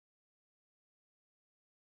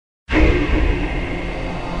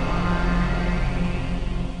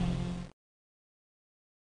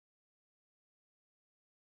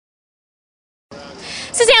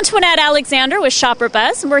This is Antoinette Alexander with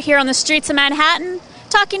Shoppersbuzz, and we're here on the streets of Manhattan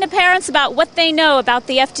talking to parents about what they know about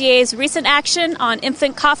the FDA's recent action on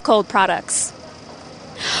infant cough cold products.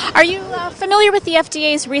 Are you familiar with the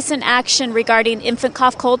FDA's recent action regarding infant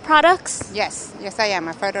cough cold products? Yes, I am.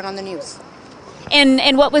 I've heard it on the news.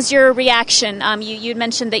 And what was your reaction? You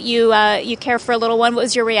mentioned that you care for a little one. What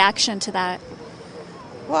was your reaction to that?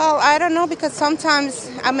 Well, I don't know, because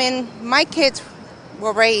sometimes, my kids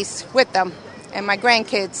were raised with them and my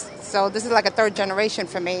grandkids, so this is like a third generation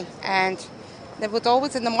for me. And it was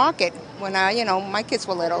always in the market when my kids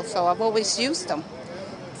were little, so I've always used them.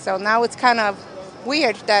 So now it's kind of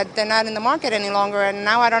weird that they're not in the market any longer, and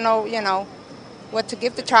now I don't know, what to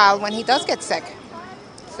give the child when he does get sick.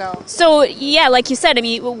 So yeah, like you said,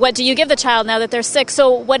 what do you give the child now that they're sick? So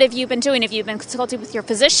what have you been doing? Have you been consulting with your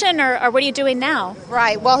physician, or what are you doing now?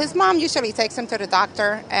 Right. Well, his mom usually takes him to the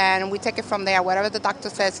doctor, and we take it from there. Whatever the doctor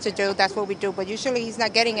says to do, that's what we do. But usually he's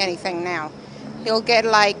not getting anything now. He'll get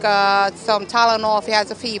some Tylenol if he has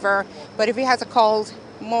a fever. But if he has a cold,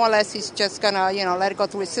 more or less he's just going to, let it go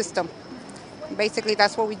through his system. Basically,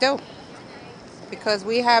 that's what we do, because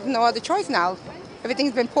we have no other choice now.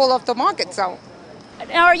 Everything's been pulled off the market, so...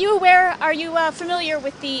 Now, are you familiar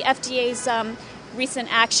with the FDA's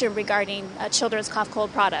recent action regarding children's cough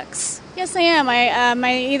cold products? Yes, I am.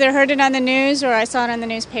 I either heard it on the news or I saw it on the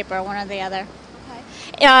newspaper, one or the other. Okay.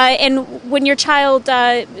 And when your child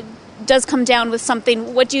does come down with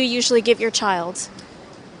something, what do you usually give your child?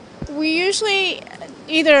 We usually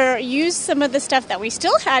either use some of the stuff that we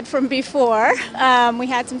still had from before. We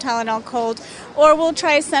had some Tylenol cold, or we'll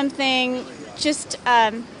try something just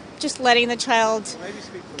letting the child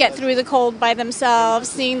get through the cold by themselves,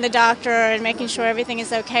 seeing the doctor and making sure everything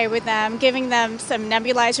is okay with them, giving them some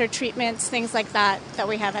nebulizer treatments, things like that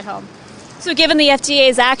we have at home. So given the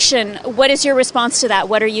FDA's action, what is your response to that?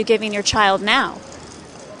 What are you giving your child now?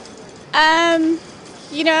 I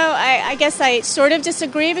guess I sort of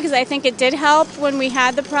disagree, because I think it did help when we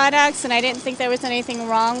had the products, and I didn't think there was anything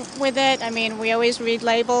wrong with it. We always read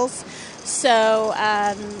labels. So,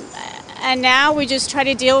 and now we just try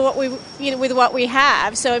to deal with what we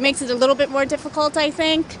have. So it makes it a little bit more difficult, I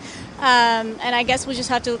think. And I guess we'll just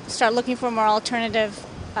have to start looking for more alternative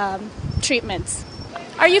treatments.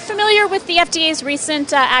 Are you familiar with the FDA's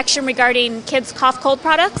recent action regarding kids' cough cold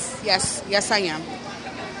products? Yes, I am.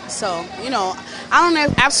 So, I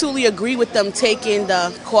don't absolutely agree with them taking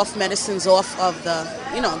the cough medicines off of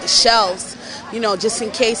the shelves. Just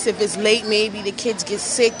in case if it's late, maybe the kids get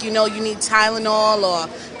sick, you need Tylenol or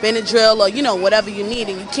Benadryl or, whatever you need,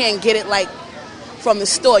 and you can't get it from the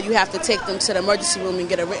store. You have to take them to the emergency room and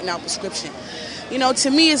get a written out prescription. To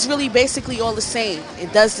me, it's really basically all the same.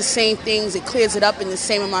 It does the same things. It clears it up in the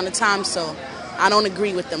same amount of time, so I don't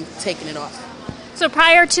agree with them taking it off. So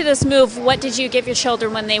prior to this move, what did you give your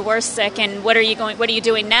children when they were sick, and what are you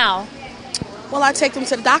doing now? Well, I take them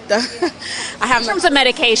to the doctor. In terms of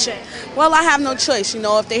medication? Well, I have no choice.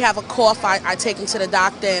 If they have a cough, I take them to the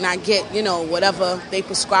doctor and I get, whatever they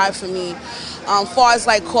prescribe for me. Far as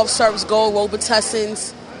cough syrups go,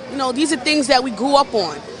 Robitussin, these are things that we grew up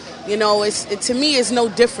on. To me, it's no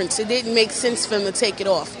difference. It didn't make sense for them to take it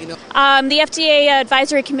off, The FDA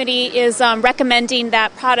Advisory Committee is recommending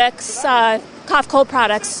that products, cough cold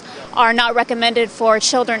products, are not recommended for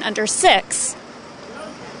children under 6.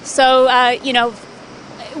 So,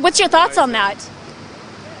 what's your thoughts on that?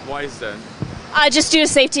 Why is that? Just due to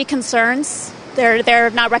safety concerns. They're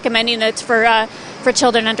not recommending it for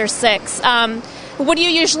children under 6. What do you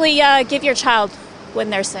usually give your child when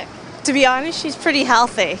they're sick? To be honest, she's pretty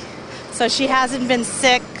healthy. So she hasn't been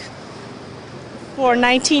sick for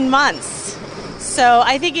 19 months. So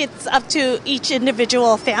I think it's up to each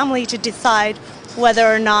individual family to decide whether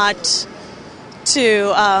or not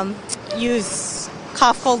to use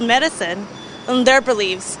cough cold medicine and their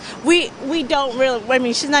beliefs. We don't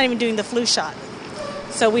really, she's not even doing the flu shot.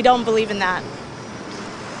 So we don't believe in that.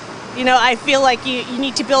 I feel like you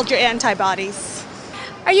need to build your antibodies.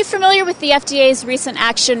 Are you familiar with the FDA's recent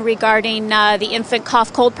action regarding the infant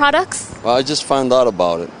cough cold products? Well, I just found out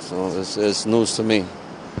about it, so it's news to me.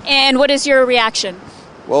 And what is your reaction?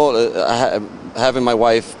 Well, having my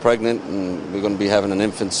wife pregnant, and we're going to be having an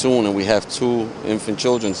infant soon, and we have 2 infant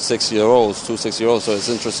children, 6-year-olds, 2 6-year-olds, so it's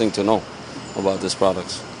interesting to know about these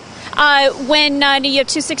products. When you have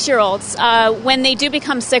 2 6-year-olds, when they do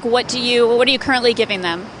become sick, what are you currently giving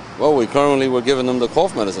them? Well, we're giving them the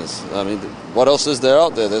cough medicines. What else is there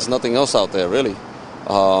out there? There's nothing else out there, really.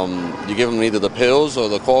 You give them either the pills or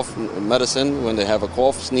the cough medicine when they have a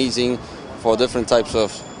cough, sneezing, for different types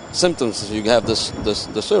of symptoms. You have the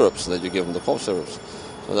syrups that you give them, the cough syrups.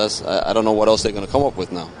 So I don't know what else they're going to come up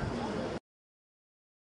with now.